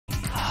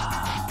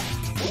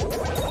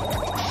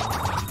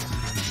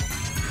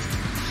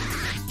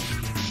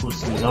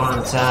Boosting his own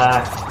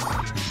attack.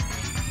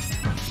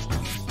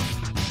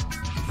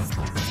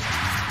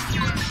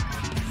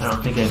 I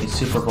don't think I can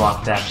super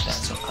block that, but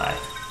that's okay.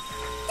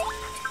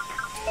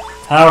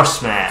 Power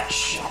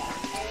Smash.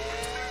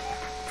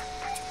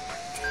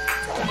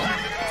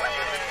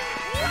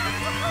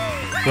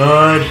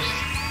 Good.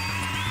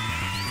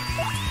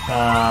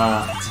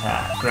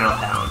 Attack.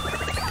 Ground Pound.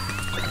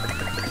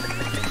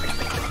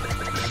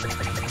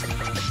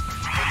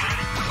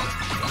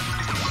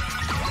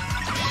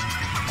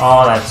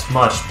 Oh, that's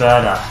much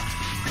better.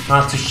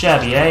 Not too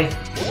shabby, eh?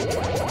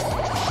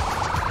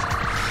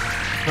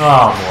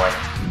 Oh boy.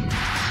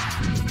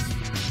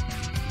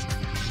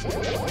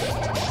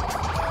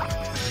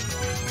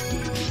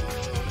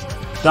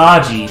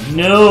 Dodgy,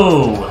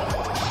 no!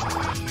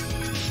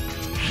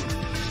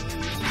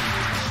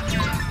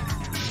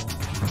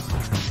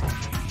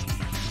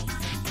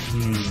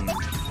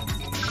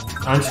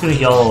 I'm just gonna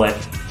YOLO it.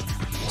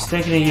 I was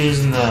thinking of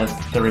using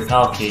the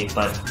repel key,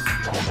 but...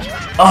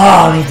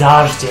 Oh, he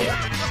dodged it!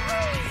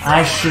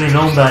 I should have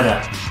known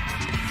better.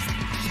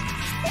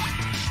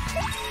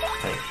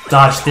 Okay,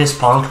 dodge this,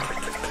 punk.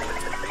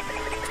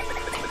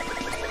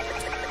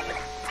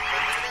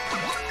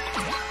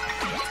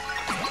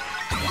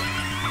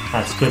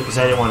 That's good, because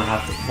I didn't want to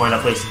have to wind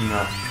up wasting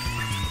the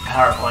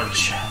power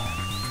punch.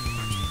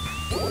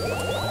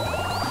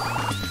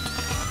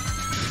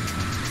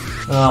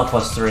 Oh,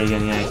 +3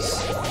 again, yikes.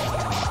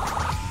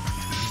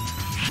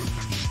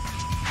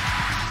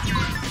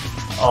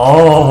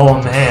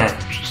 Oh, man.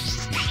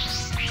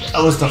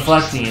 I was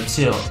deflecting it,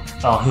 too.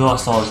 Oh, he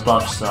lost all his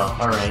buffs, though.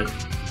 Alright.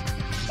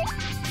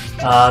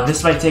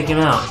 This might take him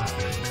out.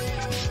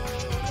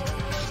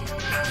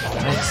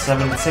 Next,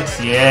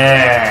 7-6,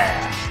 yeah!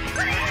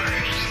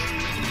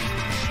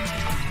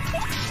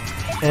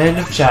 End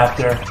of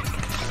chapter.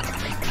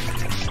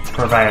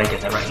 Provided I get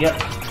that right. Yep.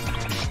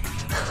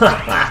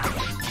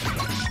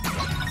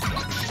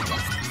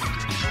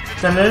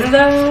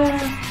 Da-da-da-da!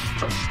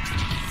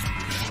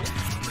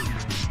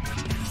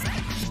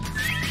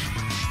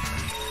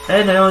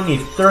 And I only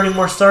need 30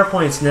 more star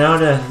points now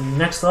to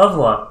next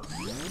level up. I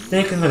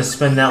think I'm going to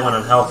spend that one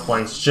on health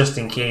points just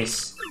in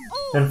case.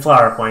 Then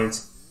flower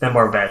points. Then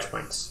more badge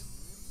points.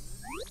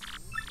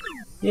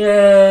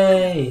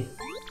 Yay!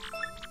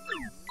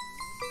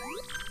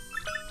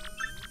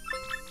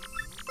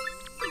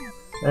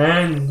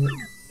 And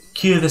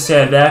cue the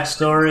sad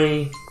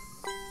backstory.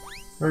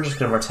 We're just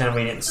gonna pretend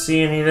we didn't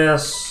see any of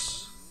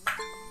this.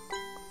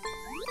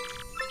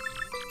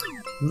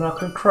 I'm not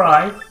gonna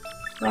cry.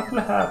 Not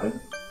gonna happen.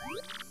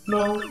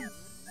 No.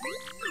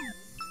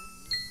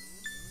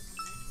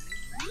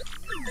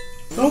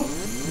 Nope.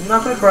 I'm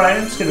not gonna cry.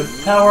 I'm just gonna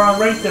power on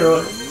right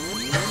through it.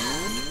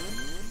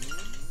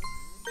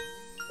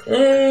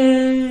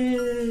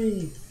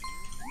 Hey.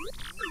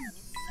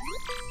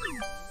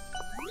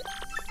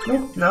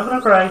 Nope, not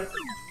gonna cry.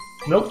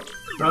 Nope,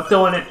 not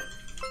doing it.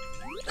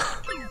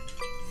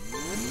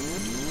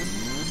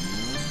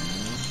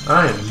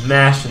 I am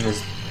mashing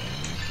this.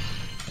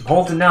 I'm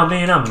holding down B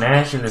and I'm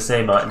mashing this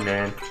A button,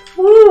 man.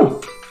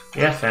 Woo!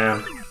 Yeah,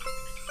 fam.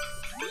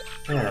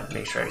 I gotta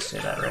make sure I say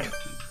that right.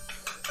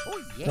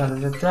 Da da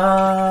da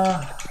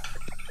da.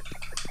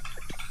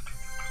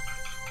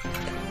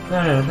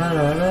 Da da da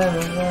da da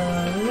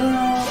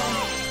da.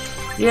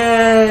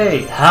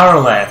 Yay! Power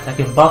Left! I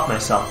can buff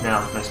myself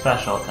now with my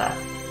special attack.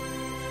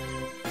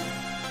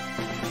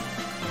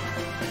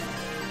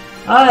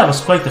 Ah, that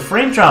was quite the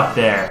frame drop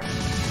there.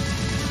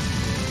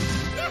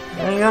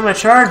 I got my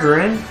charger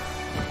in.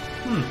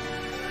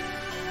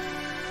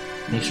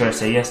 Make sure I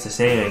say yes to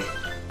saving.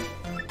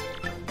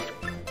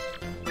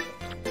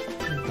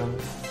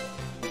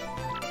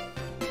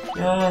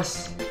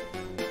 Yes.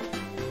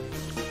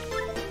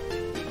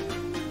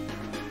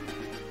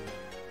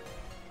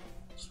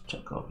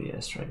 Check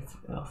OBS right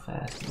how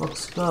fast.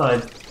 Looks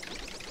good.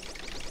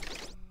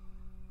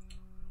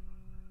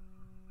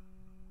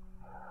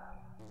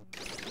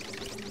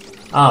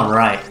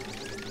 Alright.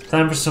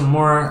 Time for some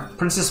more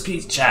Princess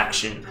Peach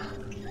action.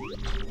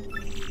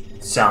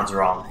 Sounds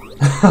wrong.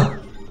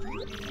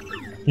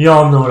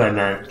 Y'all know what I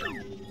meant.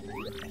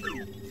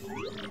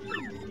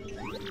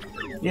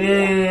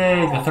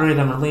 Yay! The 3 of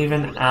them are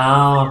leaving.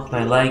 Ow,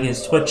 my leg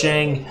is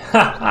twitching.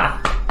 Ha ha!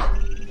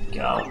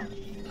 Go.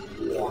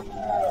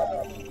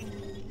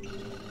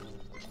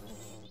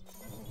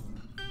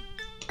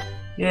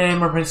 Yay,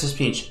 more Princess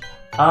Peach.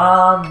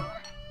 I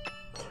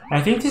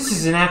think this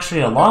isn't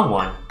actually a long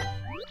one.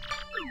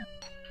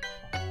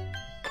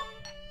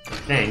 I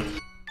think.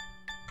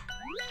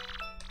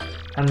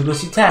 Time to go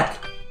see Tech.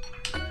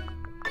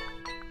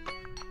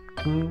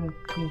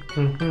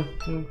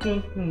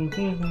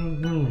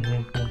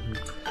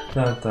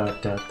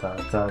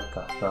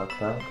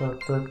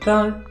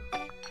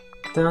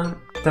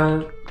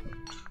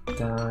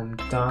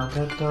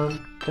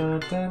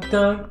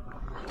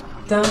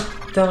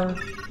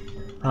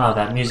 Oh,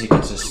 that music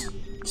is just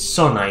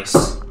so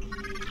nice.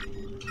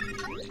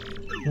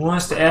 Who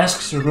wants to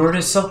ask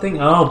Roberta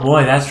something? Oh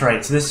boy, that's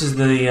right. So this is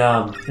the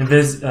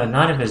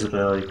not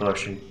invisibility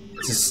potion.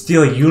 It's a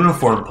steal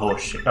uniform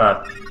potion.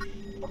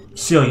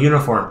 Seal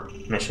uniform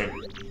mission.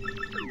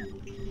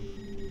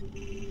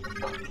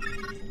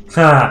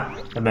 Ha!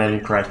 I meant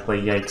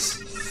incorrectly,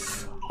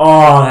 yikes.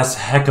 Oh, that's a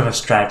heck of a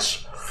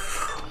stretch.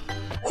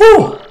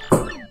 Whew!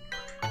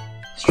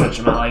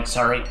 Stretching my legs,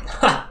 sorry.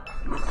 Ha!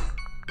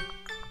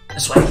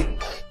 This way I can...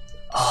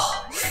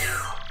 Oh,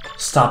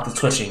 stop the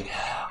twitching.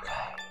 Okay.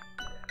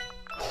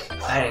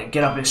 I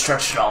get up and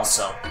stretch it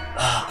also.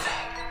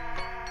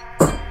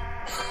 Okay.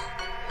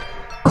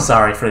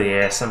 Sorry for the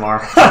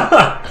ASMR.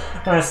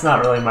 That's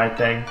not really my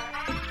thing.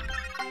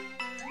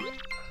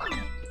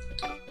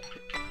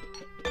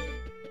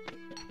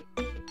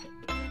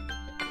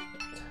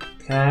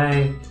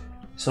 Okay,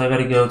 so I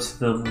gotta go to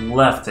the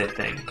left, I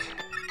think.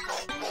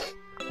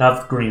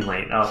 Not the green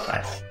lane,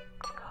 okay.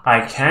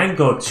 I can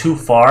go too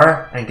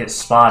far and get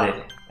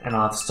spotted, and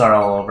I'll have to start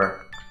all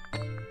over.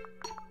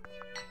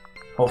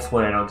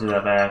 Hopefully I don't do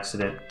that by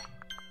accident.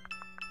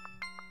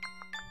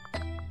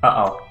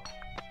 Uh-oh.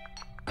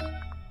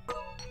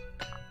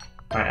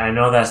 Alright, I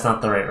know that's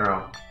not the right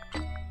room.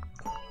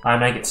 I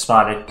might get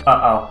spotted.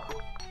 Uh-oh.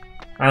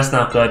 That's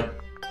not good.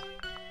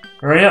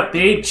 Hurry up,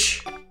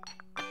 Peach!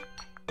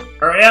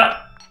 Hurry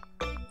up!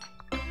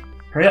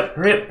 Hurry up,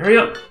 hurry up, hurry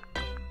up!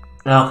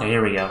 Okay,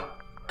 here we go.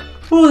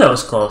 Ooh, that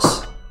was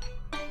close.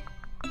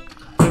 I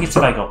think it's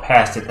if I go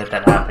past it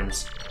that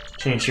happens.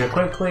 Change here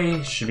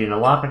quickly. Should be in a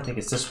lock. I think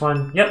it's this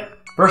one. Yep.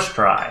 First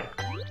try.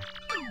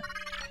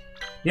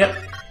 Yep.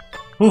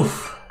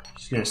 Oof.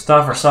 She's gonna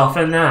stuff herself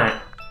in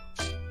that.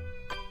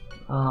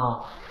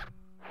 Oh.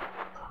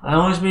 I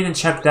always mean to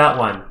check that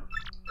one.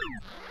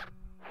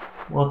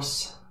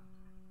 Whoops.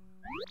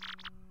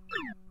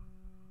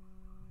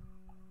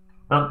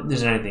 I don't think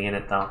there's anything in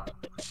it though.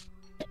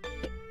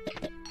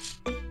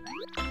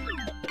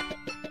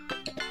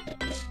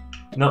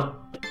 Nope.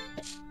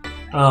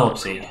 Oh,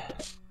 oopsie.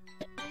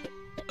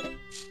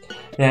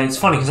 Yeah, it's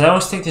funny because I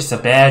always think there's a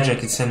badge I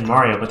could send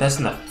Mario, but that's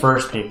in the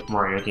first Paper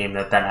Mario game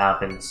that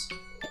happens.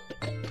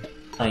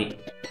 I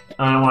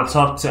don't want to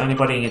talk to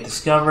anybody and get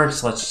discovered,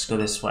 so let's just go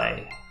this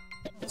way.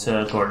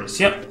 To Gorgeous,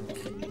 yep.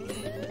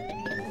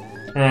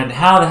 And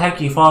how the heck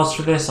he falls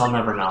for this, I'll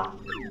never know.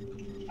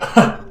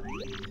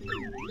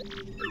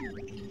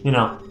 You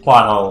know,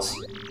 plot holes.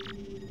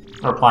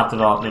 Or plot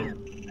development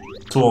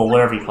tool,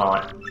 whatever you call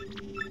it.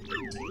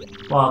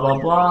 Blah blah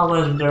blah,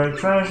 legendary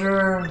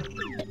treasure.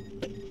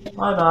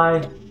 Bye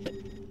bye.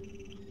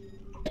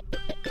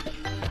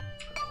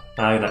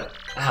 Now I gotta.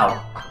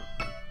 Ow.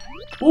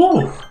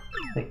 Ooh!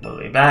 Make my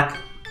way back.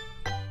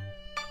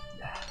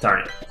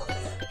 Darn it.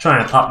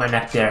 Trying to pop my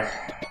neck there.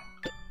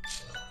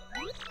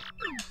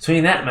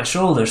 Between that and my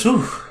shoulders,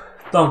 ooh,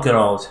 don't get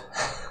old.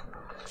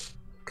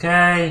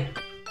 Okay.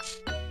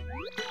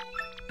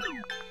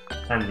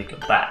 Time to go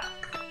back.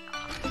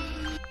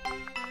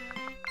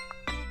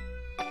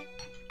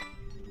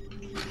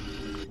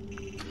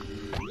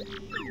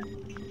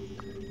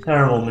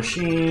 Terrible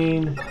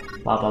machine.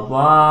 Blah blah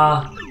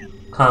blah.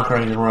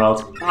 Conquering the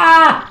world.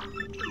 Ah!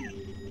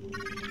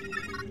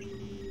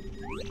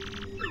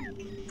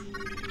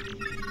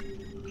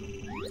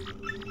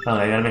 Okay,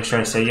 I gotta make sure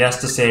I say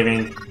yes to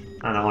saving.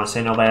 I don't want to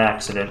say no by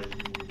accident.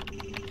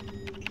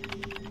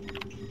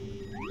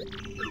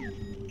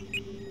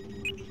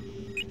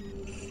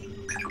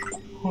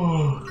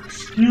 Oh,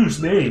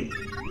 excuse me.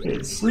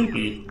 It's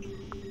sleepy.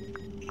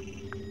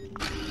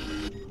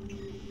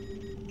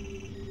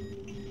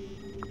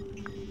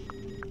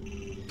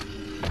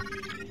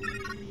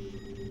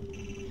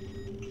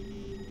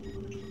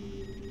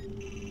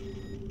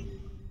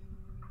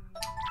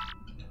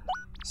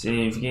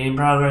 Save game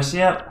progress,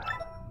 yep.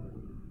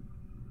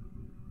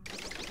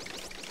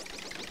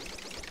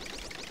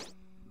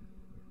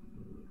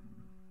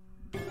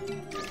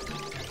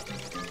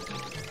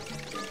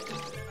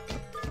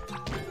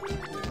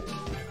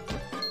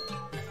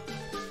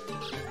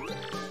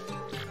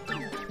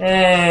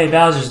 Hey,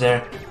 Bowser's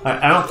there.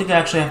 Alright, I don't think I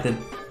actually have to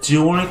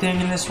do anything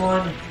in this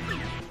one.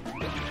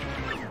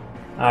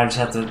 I just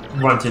have to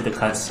run through the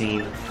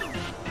cutscene.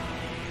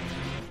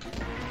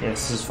 Yeah,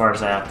 this is as far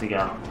as I have to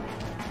go.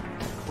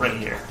 Right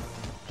here.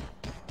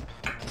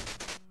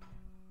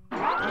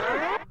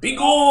 Be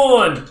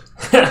gone!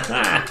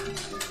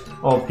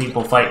 Old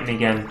people fighting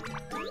again.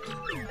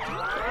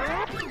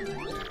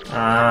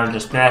 I'm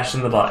just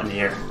mashing the button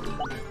here.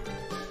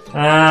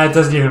 It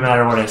doesn't even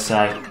matter what I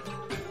say.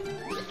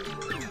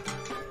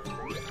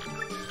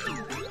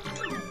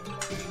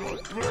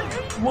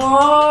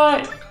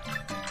 What?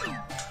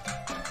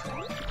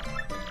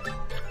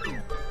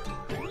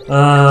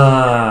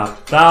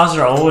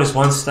 Bowser always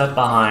one step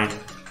behind.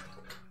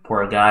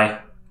 Poor guy.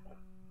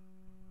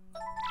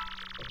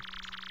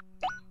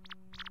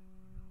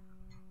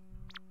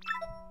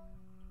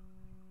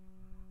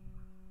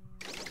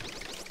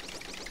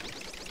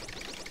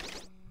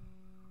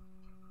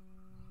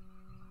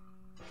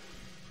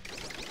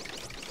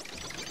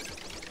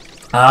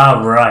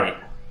 Alright.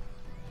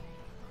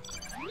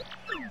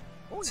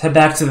 Let's head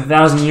back to the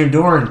 1,000-year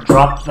door and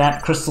drop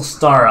that crystal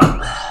star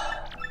up.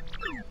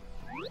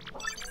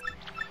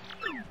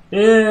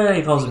 Yeah,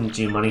 he calls him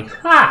G-Money.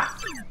 Ha!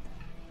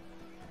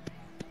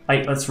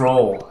 Alright, let's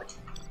roll.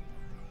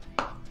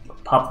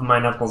 Pop my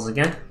knuckles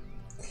again.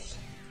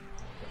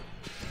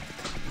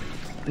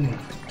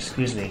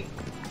 Excuse me.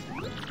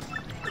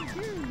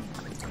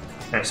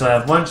 Alright, so I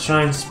have 1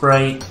 Shine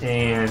Sprite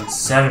and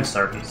 7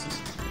 Star Pieces.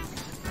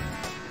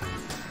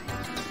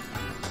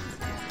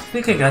 I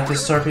think I got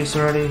this Star Piece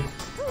already.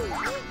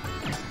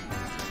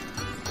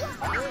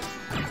 I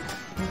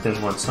think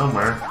there's one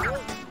somewhere.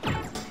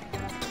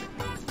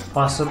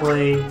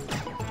 Possibly.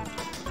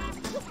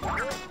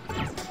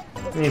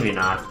 Maybe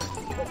not.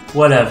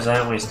 Whatevs, I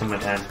ain't wasting my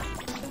time.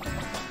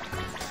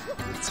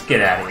 Let's get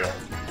out of here.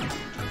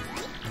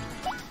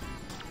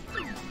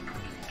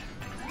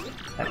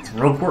 Back to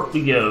Rogueport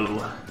we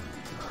go.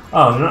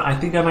 Oh, you know, I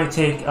think I might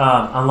take,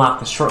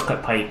 unlock the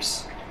shortcut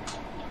pipes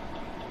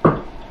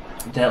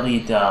that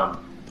lead, back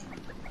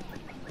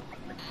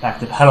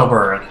to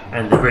Petalburg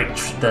and the great,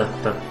 the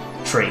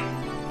tree.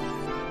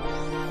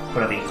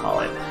 Whatever you call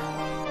it.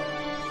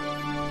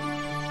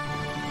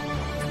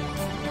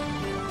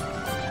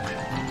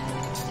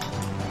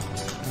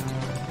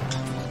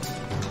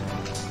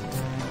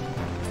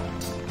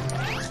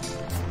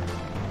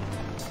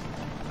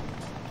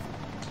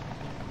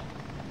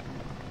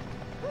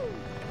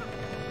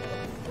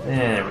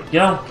 There we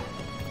go.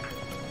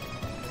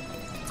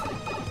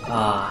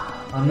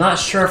 I'm not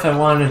sure if I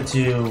wanted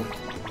to...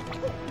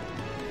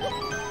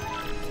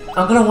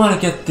 I'm gonna want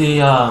to get the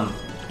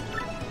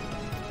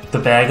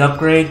bag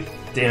upgrade,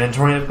 the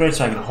inventory upgrade,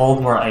 so I can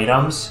hold more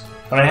items.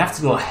 But I have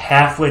to go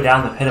halfway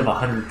down the pit of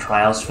 100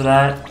 trials for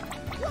that.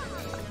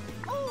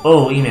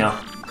 Oh, email.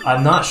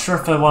 I'm not sure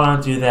if I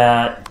want to do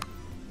that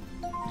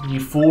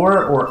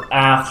before or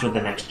after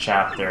the next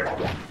chapter.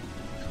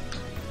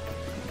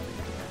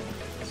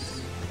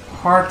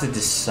 Hard to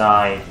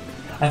decide.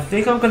 I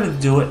think I'm gonna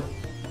do it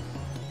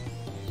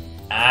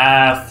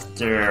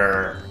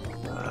after.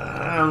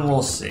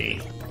 We'll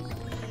see.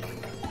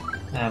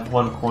 I have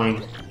 1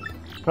 coin.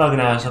 Probably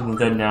gonna have something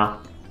good now.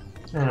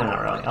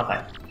 Not really.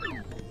 Okay.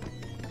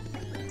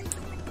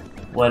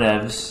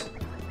 Whatevs.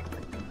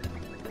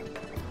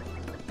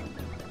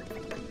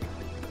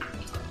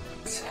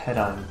 Let's head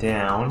on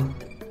down.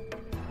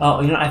 Oh,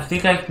 you know, I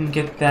think I can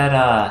get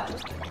that,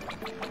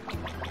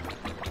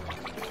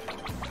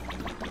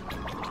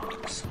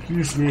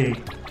 Excuse me.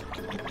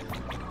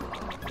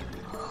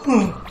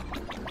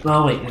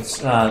 Oh wait, it's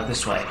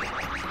this way.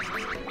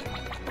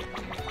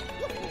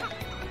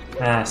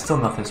 Still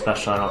nothing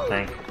special, I don't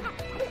think.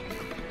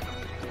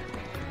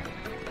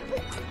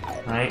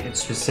 Right,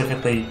 it's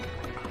specifically...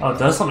 Oh, it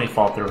does let me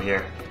fall through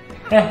here.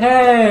 Hey,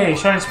 hey!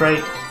 Shine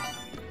Sprite!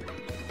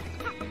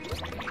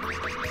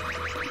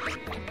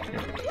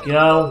 There we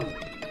go.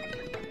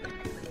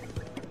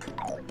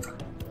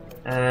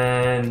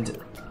 And...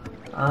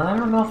 I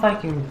don't know if I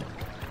can...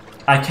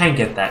 I can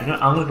get that. You know,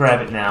 I'm gonna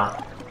grab it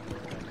now.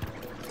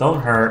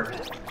 Don't hurt.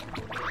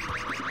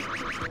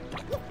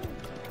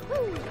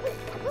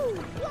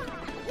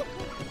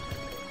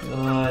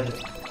 Good.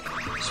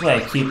 This way I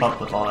keep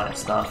up with all that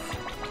stuff.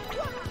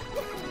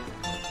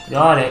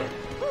 Got it.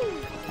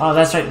 Oh,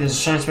 that's right. There's a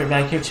Shine Sprite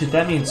back here too.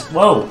 That means...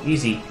 Whoa!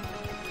 Easy.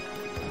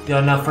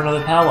 Got enough for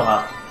another power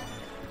up.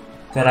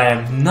 That I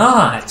am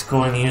not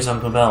going to use on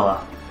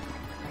Cabela.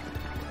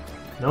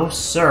 No,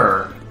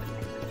 sir.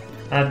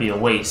 That'd be a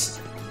waste.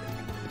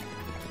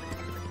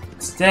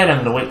 Instead, I'm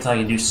gonna wait till I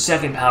can do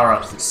 2nd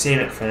power-ups and save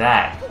it for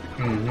that.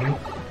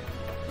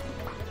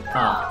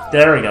 Ah,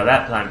 there we go.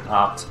 That time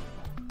popped.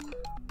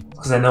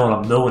 Because I know what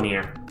I'm doing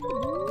here.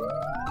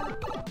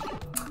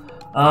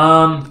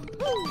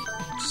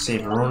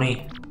 Save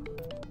Rooney.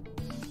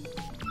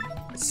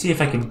 Let's see if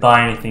I can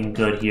buy anything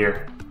good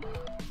here.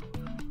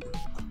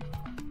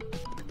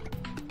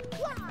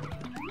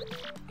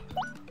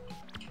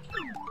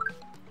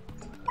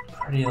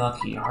 Pretty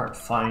lucky. Heart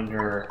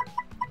Finder.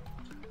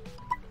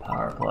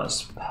 Power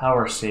Plus.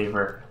 Power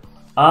Saver.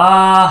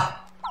 Alright,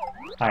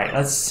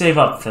 let's save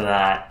up for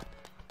that.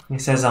 He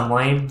says I'm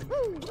lame.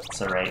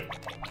 It's alright.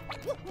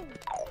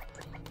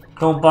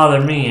 Don't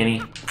bother me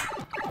any.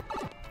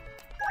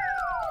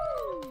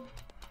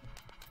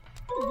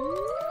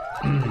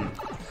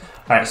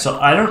 Alright, so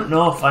I don't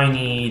know if I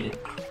need...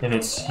 If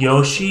it's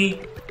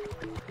Yoshi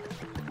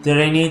that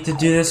I need to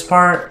do this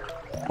part,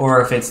 or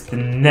if it's the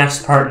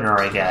next partner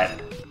I get.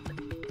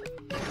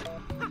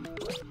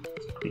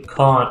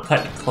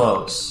 Cut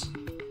close.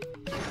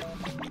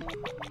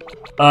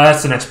 Oh,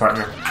 that's the next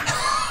partner.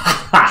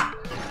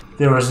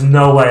 There was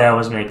no way I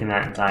was making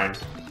that in time.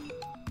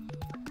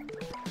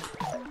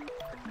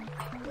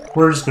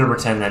 We're just gonna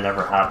pretend that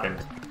never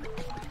happened.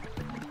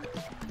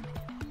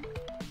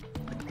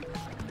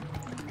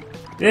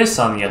 This,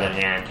 on the other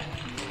hand,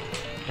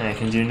 I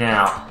can do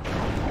now.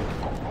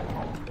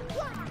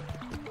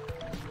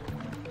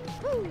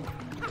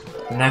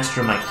 The next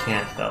room I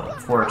can't, though,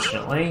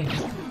 unfortunately.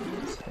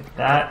 Like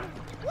that.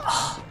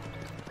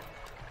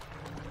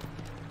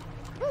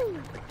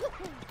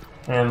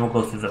 And we'll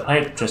go through the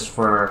pipe just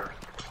for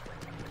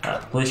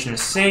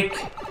completion's sake.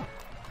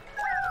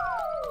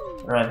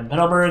 Arrive in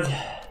Petalburg.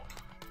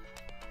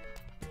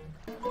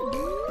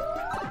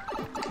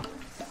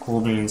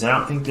 Cool beans. I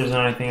don't think there's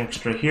anything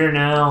extra here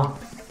now.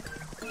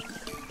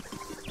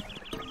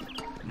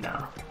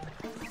 No.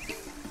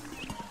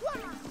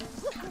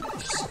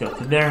 Just go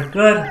through there.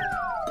 Good.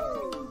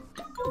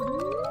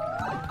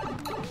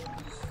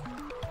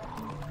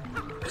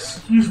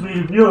 Excuse me,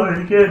 I'm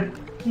yawning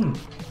again.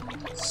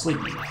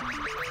 Sleepy.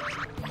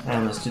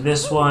 And let's do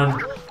this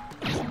one.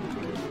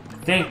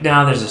 I think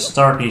now there's a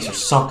star piece or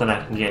something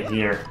I can get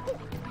here.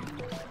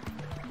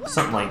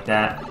 Something like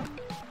that.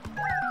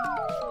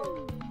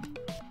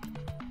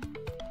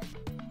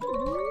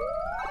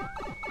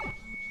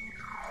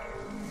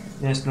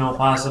 Yes, no,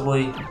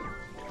 possibly.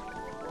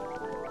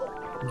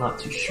 I'm not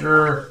too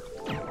sure.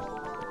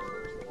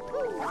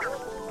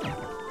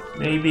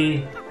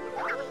 Maybe.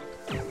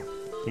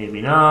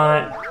 Maybe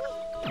not.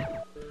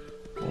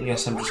 I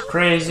guess I'm just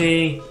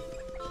crazy.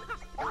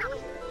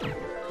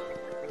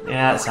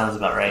 Yeah, that sounds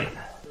about right.